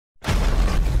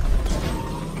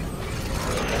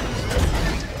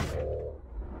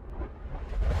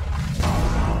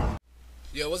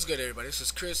Yo, what's good everybody? This is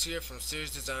Chris here from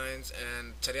Serious Designs,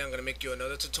 and today I'm going to make you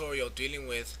another tutorial dealing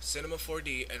with Cinema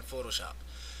 4D and Photoshop.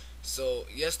 So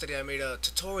yesterday I made a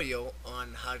tutorial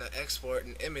on how to export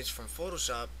an image from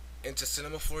Photoshop into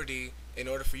Cinema 4D in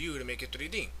order for you to make it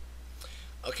 3D.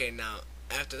 Okay, now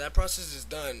after that process is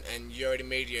done and you already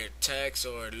made your text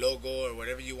or logo or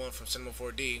whatever you want from Cinema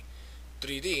 4D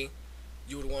 3D,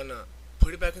 you would want to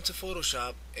put it back into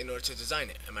Photoshop in order to design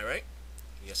it. Am I right?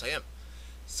 Yes, I am.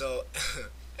 So,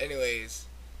 anyways,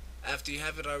 after you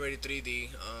have it already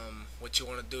 3D, what you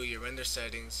want to do, your render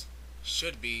settings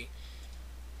should be,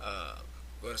 uh,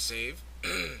 go to save,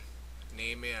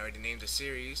 name it. I already named the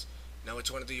series. Now, what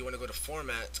you want to do, you want to go to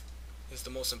format. This is the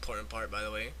most important part, by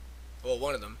the way. Well,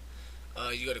 one of them.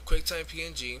 You go to QuickTime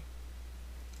PNG,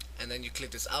 and then you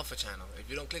click this alpha channel. If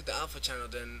you don't click the alpha channel,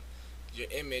 then your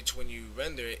image, when you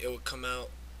render it, it will come out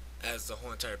as the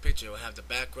whole entire picture. It will have the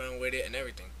background with it and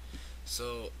everything.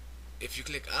 So if you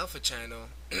click alpha channel,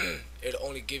 it'll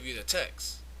only give you the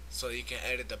text, so you can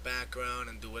edit the background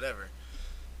and do whatever.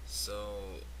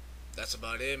 So that's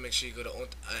about it. Make sure you go to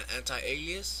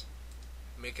anti-alias,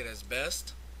 make it as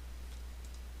best,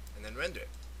 and then render it.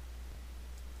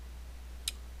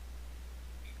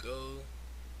 You go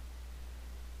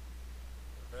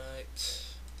right.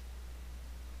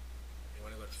 You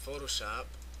want to go to Photoshop,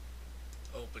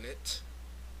 open it.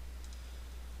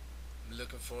 I'm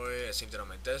looking for it. I saved it on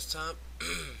my desktop,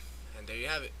 and there you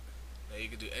have it. Now you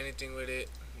can do anything with it.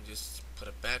 Just put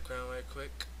a background right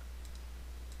quick.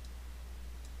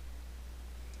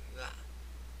 There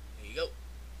you go.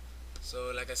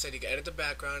 So like I said, you can edit the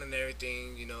background and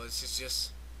everything. You know, this is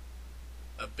just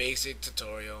a basic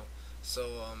tutorial.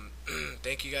 So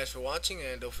thank you guys for watching,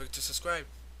 and don't forget to subscribe.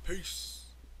 Peace.